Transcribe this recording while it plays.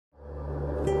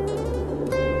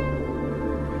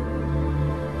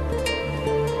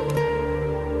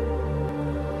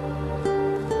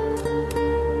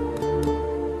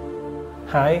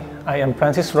Hi, I am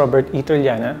Francis Robert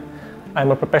Italiana.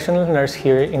 I'm a professional nurse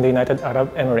here in the United Arab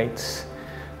Emirates.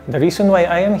 The reason why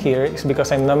I am here is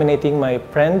because I'm nominating my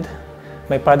friend,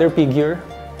 my father figure,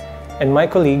 and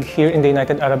my colleague here in the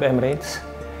United Arab Emirates,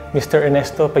 Mr.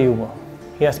 Ernesto Payumo.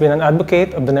 He has been an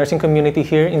advocate of the nursing community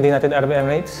here in the United Arab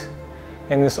Emirates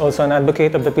and is also an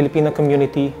advocate of the Filipino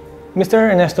community. Mr.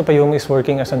 Ernesto Payumo is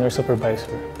working as a nurse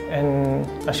supervisor, and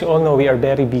as you all know, we are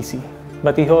very busy,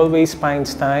 but he always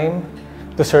finds time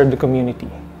to serve the community.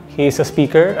 He is a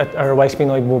speaker at our Wise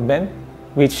Pinoy movement,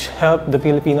 which helped the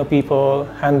Filipino people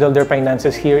handle their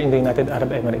finances here in the United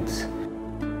Arab Emirates.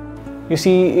 You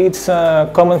see, it's a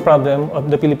common problem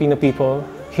of the Filipino people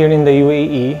here in the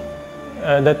UAE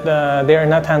that they are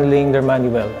not handling their money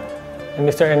well. And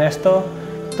Mr. Ernesto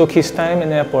took his time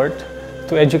and effort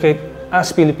to educate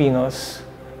us Filipinos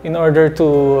in order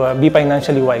to be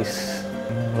financially wise.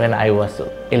 When I was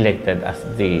elected as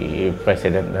the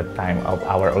president at the time of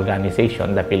our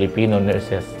organization, the Filipino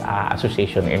Nurses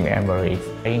Association in Emirates,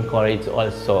 I encourage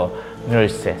also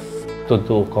nurses to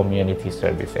do community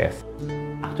services.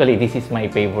 Actually, this is my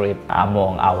favorite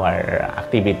among our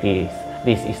activities.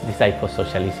 This is the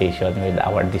psychosocialization with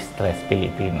our distressed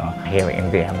Filipino here in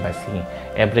the embassy.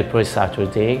 Every first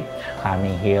Saturday,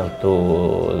 coming here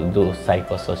to do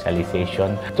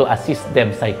psychosocialization to assist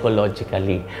them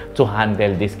psychologically to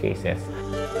handle these cases.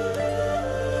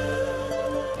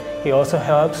 He also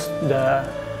helps the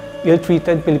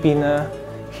ill-treated Filipina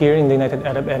here in the United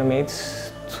Arab Emirates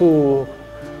to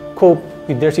cope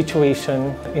with their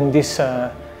situation in these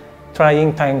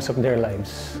trying times of their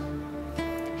lives.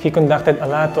 He conducted a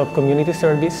lot of community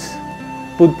service,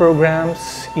 food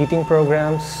programs, eating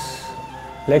programs,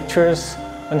 lectures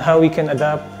on how we can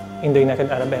adapt in the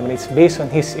United Arab Emirates based on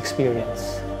his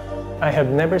experience. I have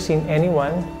never seen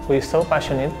anyone who is so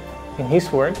passionate in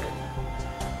his work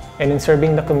and in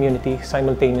serving the community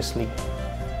simultaneously.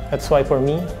 That's why for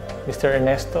me, Mr.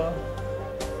 Ernesto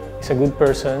is a good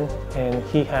person and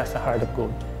he has a heart of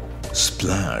gold.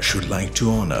 Splash would like to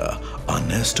honor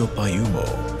Ernesto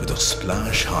Payumo with a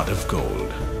Splash Heart of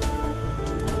Gold.